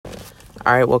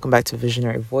All right, welcome back to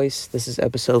Visionary Voice. This is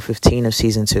episode 15 of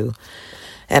season 2.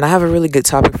 And I have a really good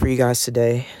topic for you guys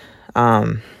today.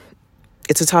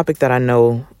 It's a topic that I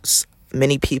know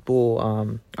many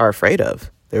people are afraid of.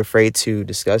 They're afraid to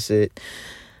discuss it.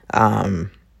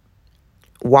 Why?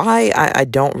 I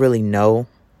don't really know.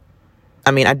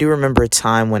 I mean, I do remember a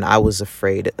time when I was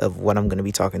afraid of what I'm going to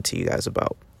be talking to you guys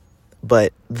about.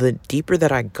 But the deeper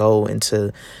that I go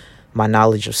into my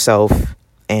knowledge of self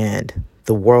and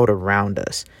the world around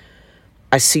us,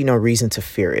 I see no reason to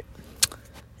fear it.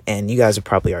 And you guys have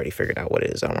probably already figured out what it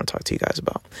is I want to talk to you guys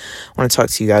about. I want to talk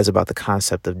to you guys about the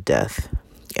concept of death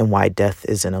and why death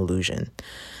is an illusion.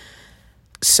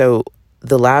 So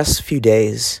the last few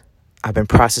days, I've been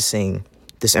processing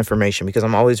this information because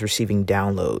I'm always receiving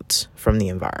downloads from the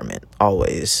environment,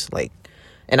 always.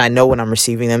 And I know when I'm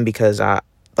receiving them because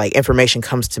information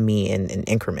comes to me in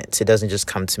increments. It doesn't just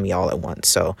come to me all at once.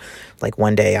 So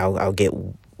one day I'll get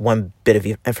one bit of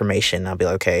information and I'll be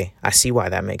like, okay, I see why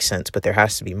that makes sense, but there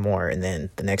has to be more. And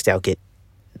then the next day I'll get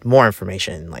more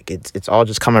information. It's all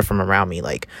just coming from around me.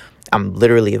 I'm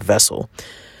literally a vessel.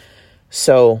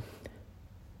 So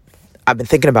I've been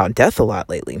thinking about death a lot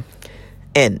lately,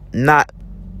 and not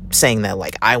saying that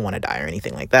I want to die or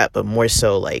anything like that, but more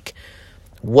so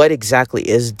what exactly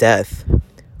is death?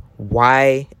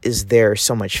 Why is there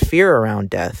so much fear around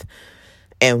death?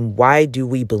 And why do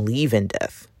we believe in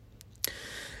death?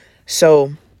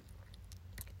 So,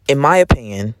 in my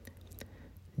opinion,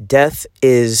 death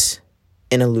is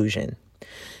an illusion.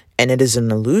 And it is an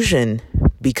illusion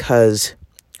because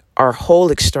our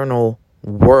whole external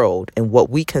world and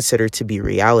what we consider to be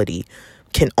reality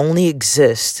can only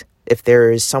exist if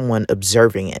there is someone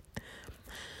observing it.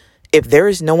 If there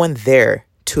is no one there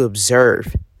to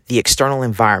observe the external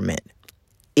environment,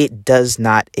 it does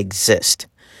not exist.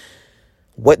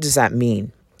 What does that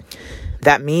mean?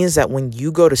 That means that when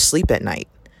you go to sleep at night,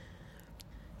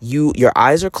 your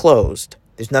eyes are closed.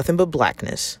 There's nothing but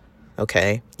blackness.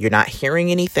 Okay? You're not hearing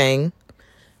anything.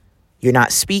 You're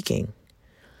not speaking.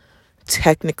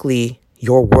 Technically,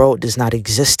 your world does not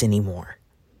exist anymore.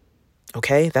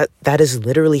 Okay? That is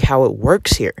literally how it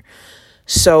works here.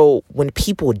 So when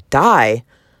people die,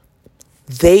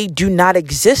 they do not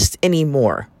exist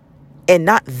anymore. And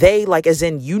not they, as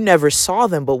in you never saw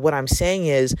them. But what I'm saying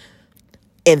is,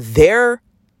 in their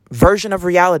version of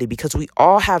reality, because we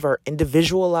all have our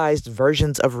individualized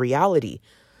versions of reality,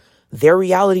 their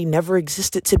reality never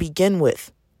existed to begin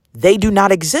with. They do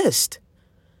not exist.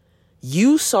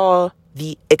 You saw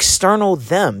the external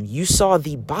them. You saw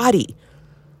the body.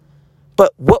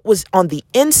 But what was on the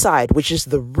inside, which is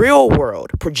the real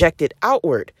world projected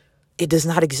outward, it does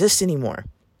not exist anymore.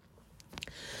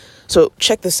 So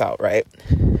check this out, right?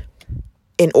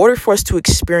 In order for us to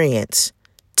experience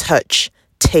touch,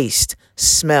 taste,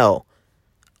 smell,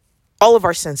 all of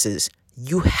our senses,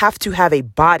 you have to have a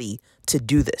body to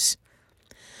do this.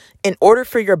 In order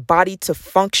for your body to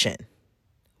function,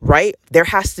 right, there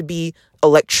has to be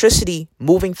electricity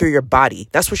moving through your body.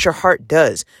 That's what your heart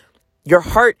does. Your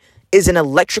heart is an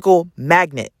electrical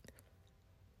magnet.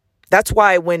 That's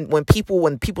why when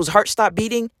people's hearts stop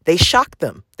beating, they shock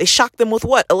them. They shock them with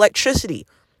what? Electricity,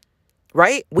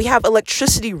 right? We have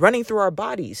electricity running through our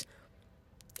bodies.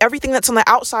 Everything that's on the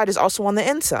outside is also on the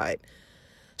inside.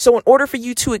 So in order for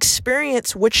you to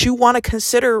experience what you want to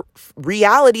consider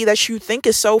reality that you think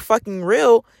is so fucking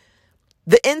real,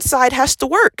 the inside has to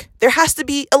work. There has to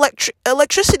be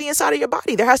electricity inside of your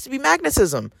body. There has to be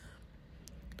magnetism.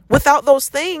 Without those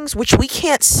things, which we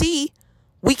can't see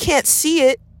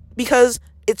it because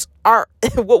it's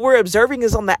what we're observing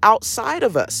is on the outside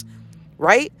of us,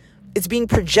 right? It's being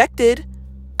projected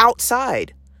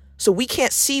outside. So we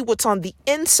can't see what's on the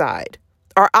inside.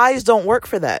 Our eyes don't work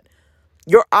for that.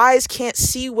 Your eyes can't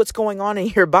see what's going on in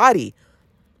your body.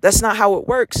 That's not how it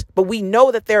works. But we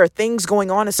know that there are things going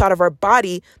on inside of our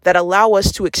body that allow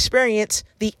us to experience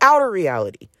the outer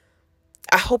reality.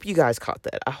 I hope you guys caught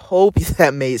that. I hope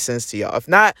that made sense to y'all. If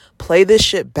not, play this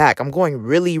shit back. I'm going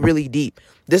really, really deep.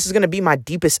 This is going to be my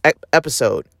deepest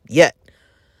episode yet.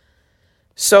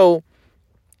 So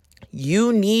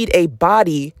you need a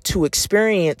body to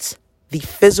experience the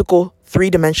physical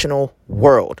three-dimensional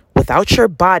world. Without your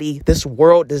body, this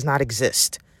world does not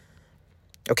exist.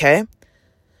 Okay?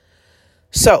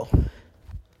 So,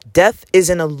 death is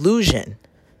an illusion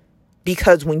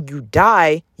because when you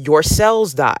die, your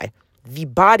cells die. The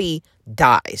body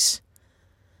dies.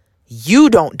 You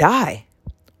don't die.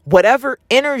 Whatever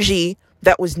energy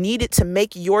that was needed to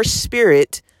make your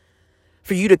spirit,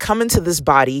 for you to come into this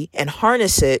body and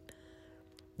harness it,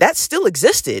 that still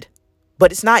existed,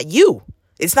 but it's not you.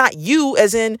 It's not you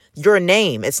as in your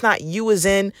name. It's not you as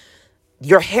in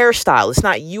Your hairstyle, it's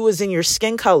not you as in your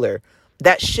skin color.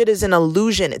 That shit is an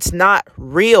illusion. It's not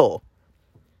real.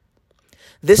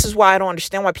 This is why I don't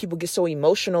understand why people get so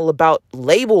emotional about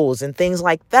labels and things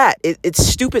like that. It's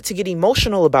stupid to get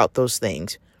emotional about those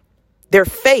things. They're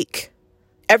fake.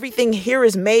 Everything here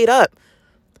is made up.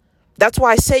 That's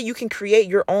why I say you can create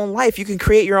your own life. You can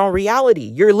create your own reality.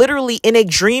 You're literally in a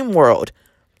dream world.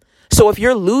 So if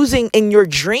you're losing in your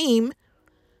dream,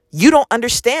 you don't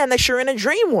understand that you're in a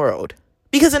dream world.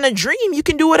 Because in a dream, you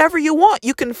can do whatever you want.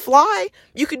 You can fly.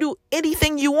 You can do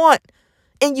anything you want.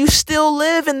 And you still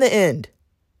live in the end.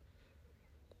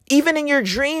 Even in your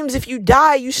dreams, if you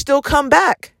die, you still come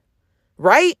back.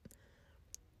 Right?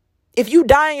 If you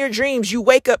die in your dreams, you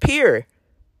wake up here.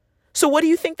 So what do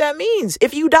you think that means?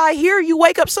 If you die here, you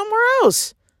wake up somewhere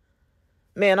else.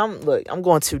 Man, I'm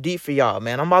going too deep for y'all,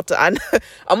 man. I'm going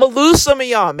to lose some of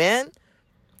y'all, man.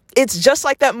 It's just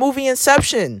like that movie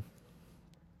Inception.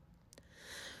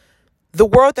 The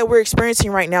world that we're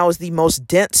experiencing right now is the most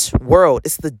dense world.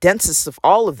 It's the densest of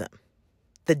all of them.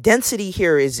 The density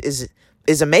here is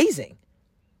amazing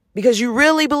because you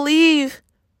really believe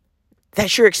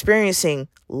that you're experiencing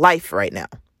life right now.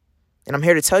 And I'm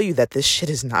here to tell you that this shit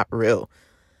is not real.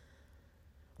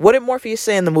 What did Morpheus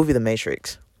say in the movie The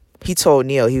Matrix? He told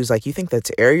Neo, he was like, you think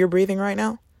that's air you're breathing right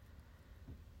now?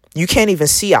 You can't even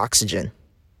see oxygen.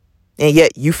 And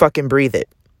yet you fucking breathe it.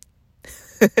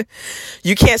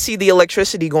 You can't see the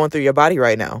electricity going through your body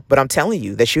right now. But I'm telling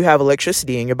you that you have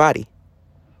electricity in your body.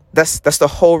 That's the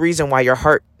whole reason why your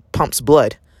heart pumps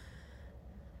blood.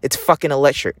 It's fucking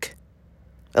electric.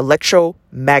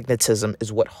 Electromagnetism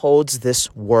is what holds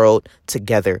this world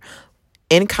together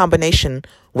in combination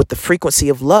with the frequency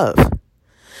of love.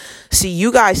 See,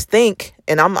 you guys think,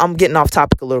 and I'm getting off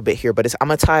topic a little bit here, but I'm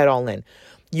going to tie it all in.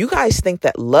 You guys think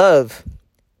that love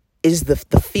is the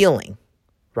feeling,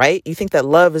 right? You think that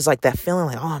love is like that feeling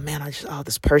like, oh man,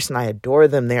 this person, I adore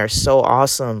them. They are so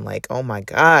awesome. Like, oh my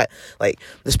God, like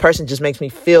this person just makes me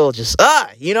feel just,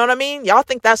 you know what I mean? Y'all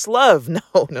think that's love. No.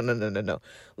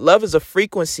 Love is a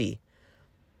frequency.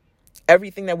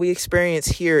 Everything that we experience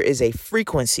here is a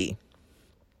frequency.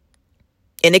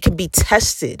 And it can be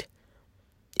tested.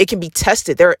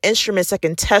 There are instruments that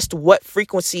can test what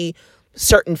frequency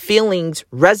certain feelings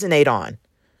resonate on.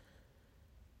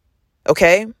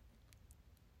 Okay?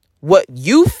 What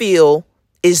you feel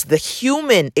is the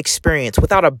human experience.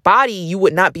 Without a body, you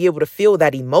would not be able to feel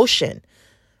that emotion.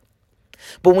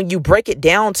 But when you break it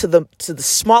down to the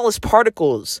smallest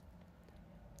particles,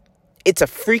 it's a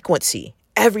frequency.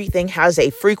 Everything has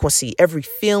a frequency. Every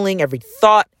feeling, every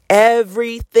thought,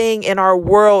 everything in our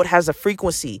world has a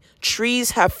frequency.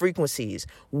 Trees have frequencies.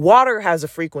 Water has a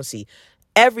frequency.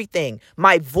 Everything.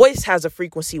 My voice has a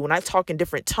frequency. When I talk in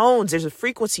different tones, there's a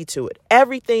frequency to it.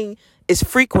 Everything is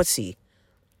frequency.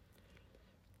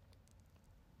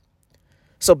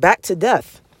 So back to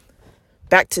death.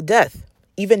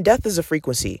 Even death is a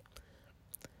frequency.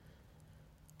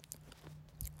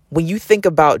 When you think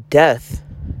about death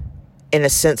in a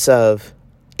sense of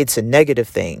it's a negative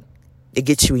thing, it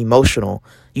gets you emotional.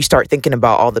 You start thinking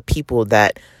about all the people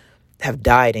that have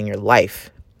died in your life.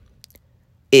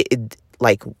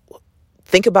 Like,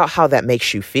 think about how that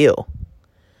makes you feel.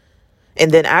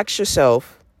 And then ask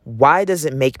yourself, why does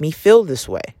it make me feel this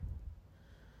way?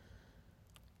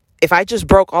 If I just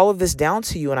broke all of this down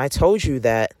to you and I told you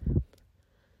that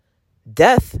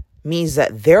death means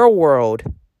that their world,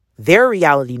 their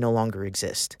reality no longer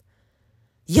exists.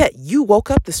 Yet you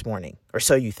woke up this morning, or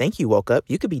so you think you woke up.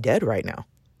 You could be dead right now.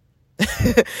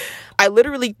 I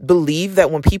literally believe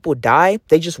that when people die,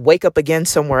 they just wake up again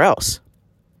somewhere else.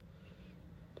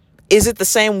 Is it the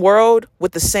same world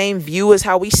with the same view as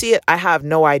how we see it? I have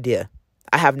no idea.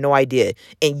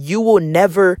 And you will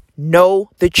never know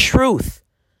the truth.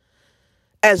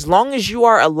 As long as you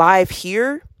are alive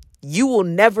here, you will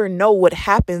never know what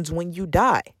happens when you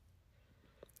die.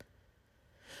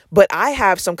 But I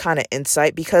have some kind of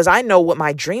insight because I know what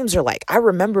my dreams are like. I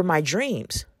remember my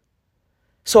dreams.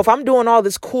 So if I'm doing all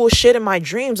this cool shit in my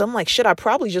dreams, I'm like, shit, I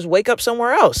probably just wake up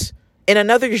somewhere else in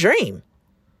another dream.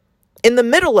 In the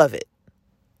middle of it.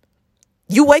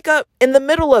 You wake up in the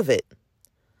middle of it.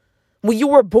 When you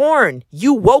were born,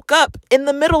 you woke up in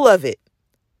the middle of it.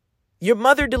 Your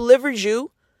mother delivered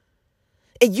you.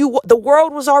 And the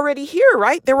world was already here,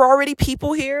 right? There were already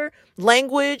people here,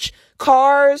 language,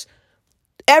 cars,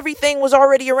 everything was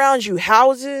already around you.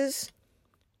 Houses,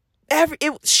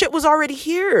 shit was already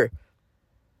here.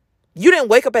 You didn't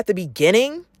wake up at the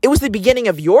beginning. It was the beginning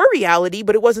of your reality,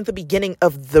 but it wasn't the beginning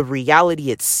of the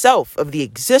reality itself, of the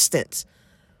existence.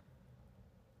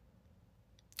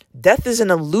 Death is an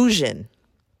illusion.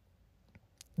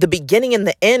 The beginning and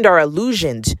the end are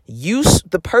illusions.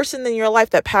 The person in your life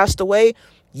that passed away,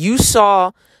 you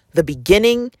saw the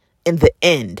beginning and the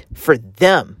end for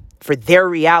them, for their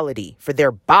reality, for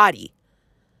their body.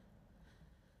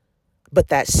 But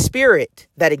that spirit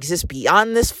that exists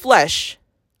beyond this flesh,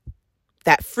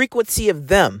 that frequency of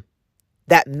them,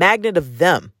 that magnet of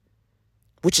them,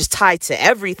 which is tied to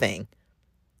everything,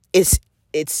 it's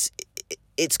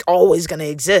always going to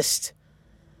exist.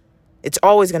 It's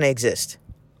always going to exist.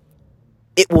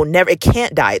 It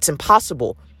can't die. It's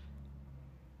impossible.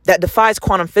 That defies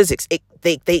quantum physics.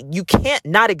 You can't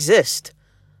not exist.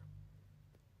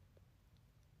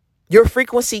 Your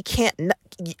frequency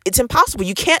it's impossible.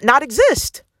 You can't not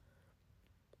exist.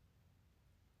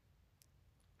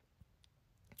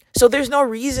 So there's no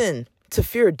reason to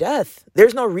fear death.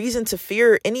 There's no reason to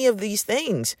fear any of these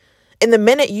things. And the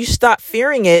minute you stop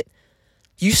fearing it,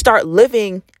 you start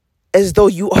living as though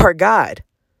you are God.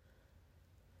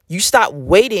 You stop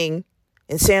waiting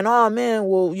and saying, oh man,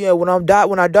 well, yeah, when I die, I'm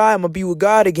going to be with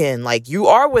God again. Like, you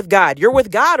are with God. You're with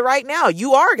God right now.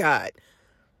 You are God.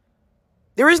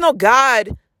 There is no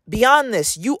God beyond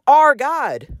this. You are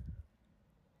God.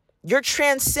 You're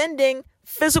transcending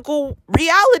physical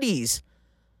realities.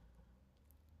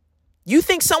 You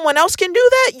think someone else can do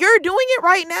that? You're doing it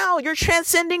right now. You're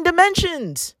transcending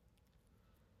dimensions.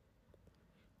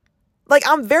 Like,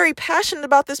 I'm very passionate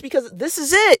about this because this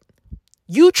is it.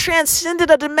 You transcended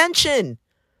a dimension.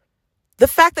 The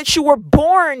fact that you were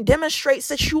born demonstrates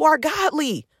that you are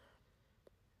godly.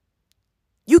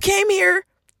 You came here.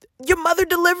 Your mother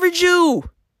delivered you.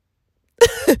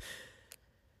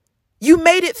 You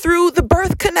made it through the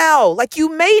birth canal. Like, you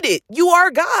made it. You are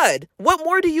God. What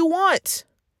more do you want?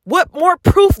 What more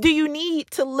proof do you need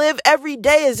to live every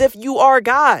day as if you are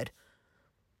God?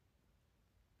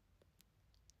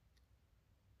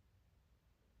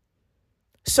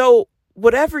 So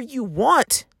whatever you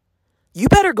want, you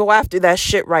better go after that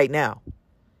shit right now.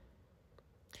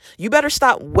 You better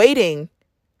stop waiting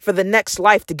for the next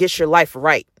life to get your life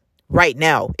right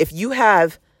now. If you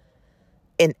have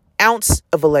an ounce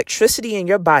of electricity in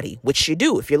your body, which you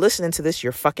do, if you're listening to this,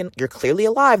 you're clearly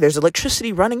alive. There's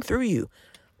electricity running through you.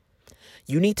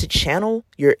 You need to channel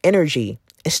your energy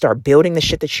and start building the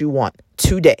shit that you want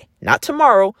today, not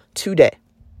tomorrow, today.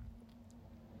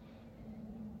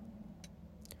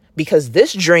 Because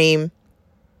this dream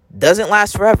doesn't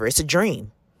last forever. It's a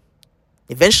dream.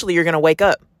 Eventually, you're going to wake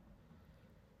up.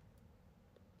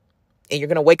 And you're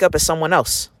going to wake up as someone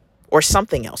else or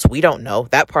something else. We don't know.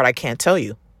 That part I can't tell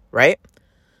you, right?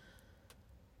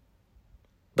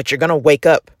 But you're going to wake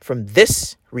up from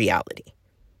this reality.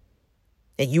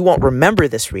 And you won't remember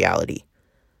this reality.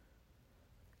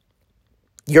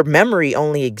 Your memory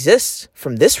only exists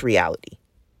from this reality.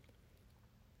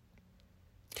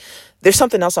 There's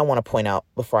something else I want to point out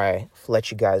before I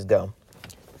let you guys go.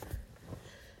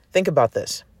 Think about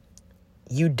this.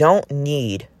 You don't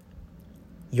need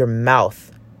your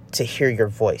mouth to hear your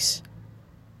voice.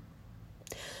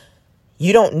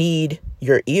 You don't need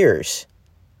your ears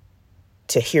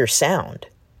to hear sound.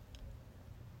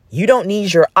 You don't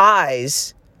need your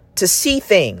eyes to see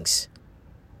things.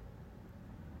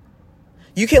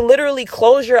 You can literally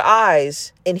close your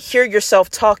eyes and hear yourself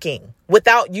talking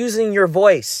without using your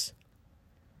voice.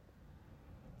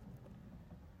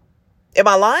 Am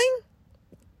I lying?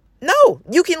 No,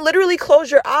 you can literally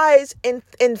close your eyes and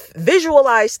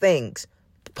visualize things.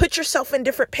 Put yourself in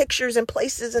different pictures and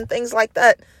places and things like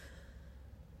that.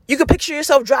 You can picture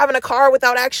yourself driving a car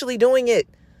without actually doing it.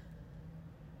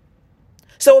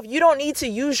 So if you don't need to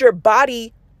use your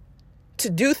body to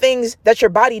do things that your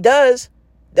body does,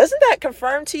 doesn't that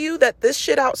confirm to you that this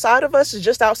shit outside of us is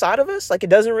just outside of us? Like, it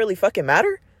doesn't really fucking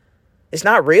matter? It's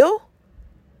not real?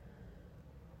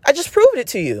 I just proved it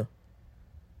to you.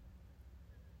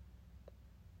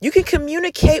 You can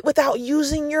communicate without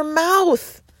using your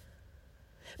mouth.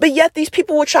 But yet these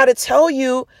people will try to tell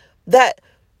you that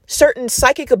certain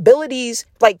psychic abilities,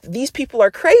 like, these people are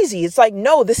crazy. It's like,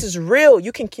 no, this is real.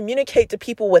 You can communicate to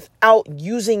people without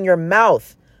using your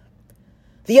mouth.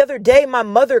 The other day, my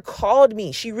mother called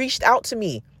me. She reached out to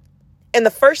me. And the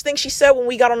first thing she said when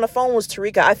we got on the phone was,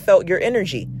 Tarika, I felt your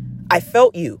energy. I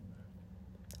felt you.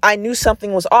 I knew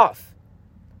something was off.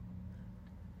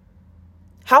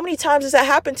 How many times does that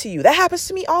happen to you? That happens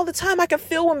to me all the time. I can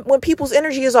feel when people's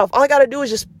energy is off. All I got to do is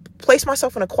just place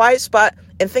myself in a quiet spot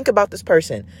and think about this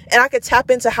person. And I could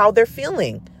tap into how they're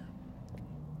feeling.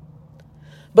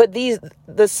 But the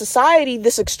society,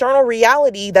 this external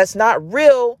reality that's not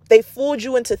real, they fooled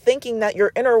you into thinking that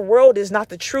your inner world is not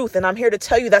the truth. And I'm here to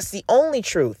tell you that's the only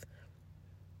truth.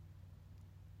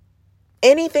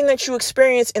 Anything that you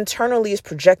experience internally is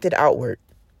projected outward.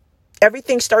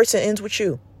 Everything starts and ends with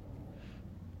you.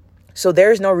 So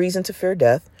there's no reason to fear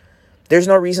death. There's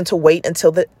no reason to wait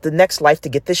until the next life to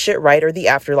get this shit right, or the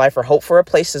afterlife, or hope for a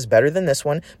place that's better than this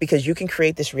one, because you can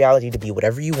create this reality to be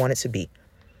whatever you want it to be.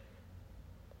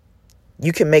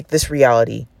 You can make this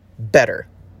reality better.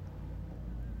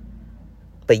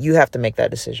 But you have to make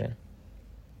that decision.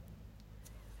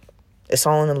 It's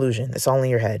all an illusion. It's all in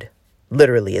your head.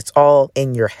 Literally, it's all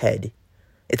in your head.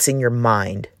 It's in your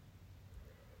mind.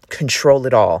 Control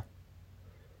it all.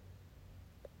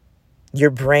 Your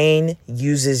brain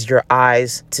uses your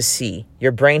eyes to see.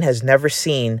 Your brain has never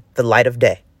seen the light of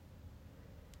day.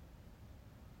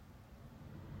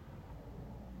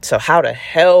 So how the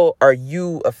hell are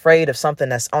you afraid of something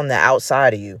that's on the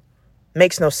outside of you?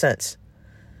 Makes no sense.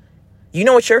 You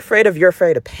know what you're afraid of? You're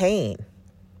afraid of pain.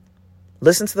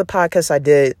 Listen to the podcast I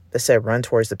did that said run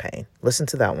towards the pain. Listen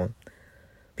to that one.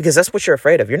 Because that's what you're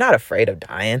afraid of. You're not afraid of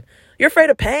dying. You're afraid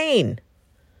of pain.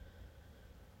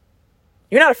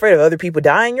 You're not afraid of other people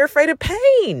dying. You're afraid of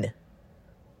pain.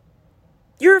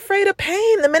 You're afraid of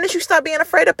pain. The minute you stop being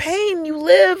afraid of pain, you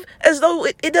live as though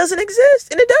it doesn't exist.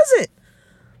 And it doesn't.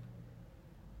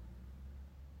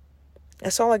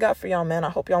 That's all I got for y'all, man. I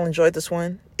hope y'all enjoyed this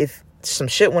one. If some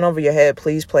shit went over your head,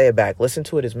 please play it back. Listen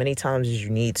to it as many times as you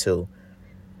need to.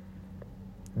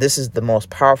 This is the most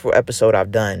powerful episode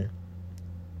I've done.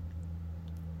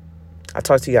 I'll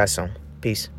talk to you guys soon. Peace.